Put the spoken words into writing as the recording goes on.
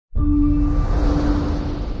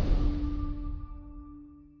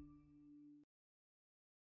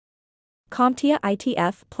CompTIA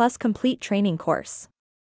ITF Plus Complete Training Course.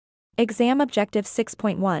 Exam Objective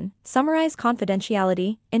 6.1, Summarize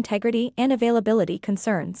confidentiality, integrity and availability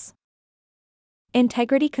concerns.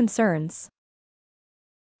 Integrity concerns.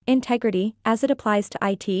 Integrity, as it applies to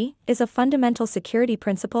IT, is a fundamental security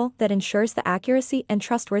principle that ensures the accuracy and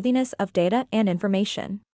trustworthiness of data and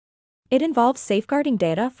information. It involves safeguarding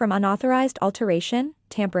data from unauthorized alteration,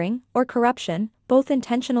 tampering, or corruption, both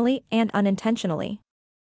intentionally and unintentionally.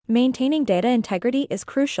 Maintaining data integrity is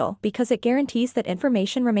crucial because it guarantees that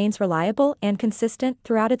information remains reliable and consistent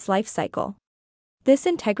throughout its life cycle. This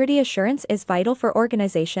integrity assurance is vital for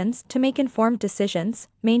organizations to make informed decisions,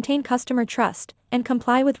 maintain customer trust, and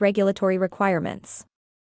comply with regulatory requirements.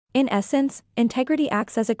 In essence, integrity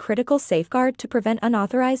acts as a critical safeguard to prevent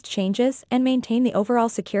unauthorized changes and maintain the overall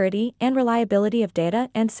security and reliability of data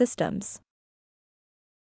and systems.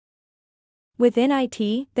 Within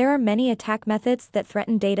IT, there are many attack methods that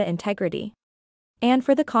threaten data integrity. And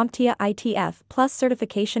for the CompTIA ITF Plus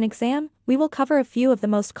certification exam, we will cover a few of the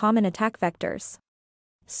most common attack vectors.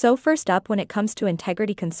 So first up, when it comes to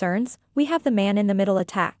integrity concerns, we have the man-in-the-middle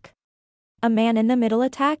attack. A man-in-the-middle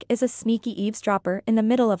attack is a sneaky eavesdropper in the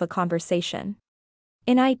middle of a conversation.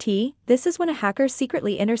 In IT, this is when a hacker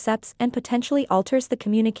secretly intercepts and potentially alters the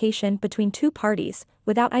communication between two parties,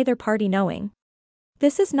 without either party knowing.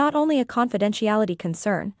 This is not only a confidentiality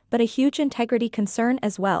concern, but a huge integrity concern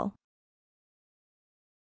as well.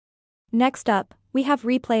 Next up, we have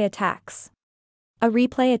replay attacks. A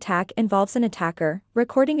replay attack involves an attacker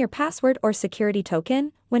recording your password or security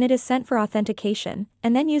token when it is sent for authentication,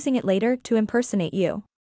 and then using it later to impersonate you.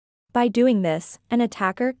 By doing this, an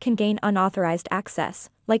attacker can gain unauthorized access,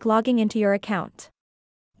 like logging into your account.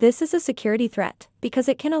 This is a security threat, because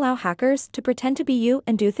it can allow hackers to pretend to be you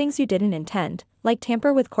and do things you didn't intend, like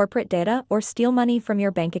tamper with corporate data or steal money from your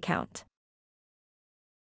bank account.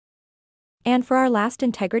 And for our last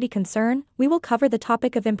integrity concern, we will cover the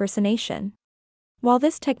topic of impersonation. While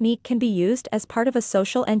this technique can be used as part of a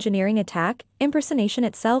social engineering attack, impersonation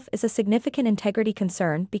itself is a significant integrity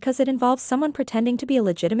concern because it involves someone pretending to be a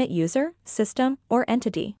legitimate user, system, or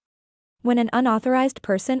entity. When an unauthorized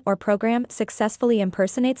person or program successfully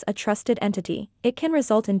impersonates a trusted entity, it can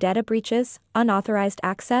result in data breaches, unauthorized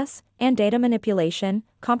access, and data manipulation,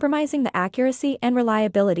 compromising the accuracy and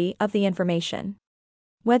reliability of the information.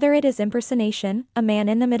 Whether it is impersonation, a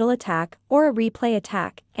man-in-the-middle attack, or a replay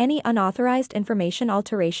attack, any unauthorized information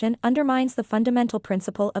alteration undermines the fundamental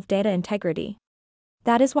principle of data integrity.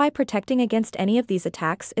 That is why protecting against any of these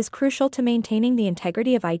attacks is crucial to maintaining the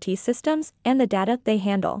integrity of IT systems and the data they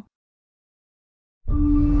handle.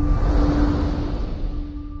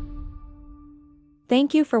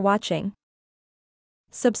 Thank you for watching.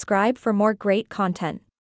 Subscribe for more great content.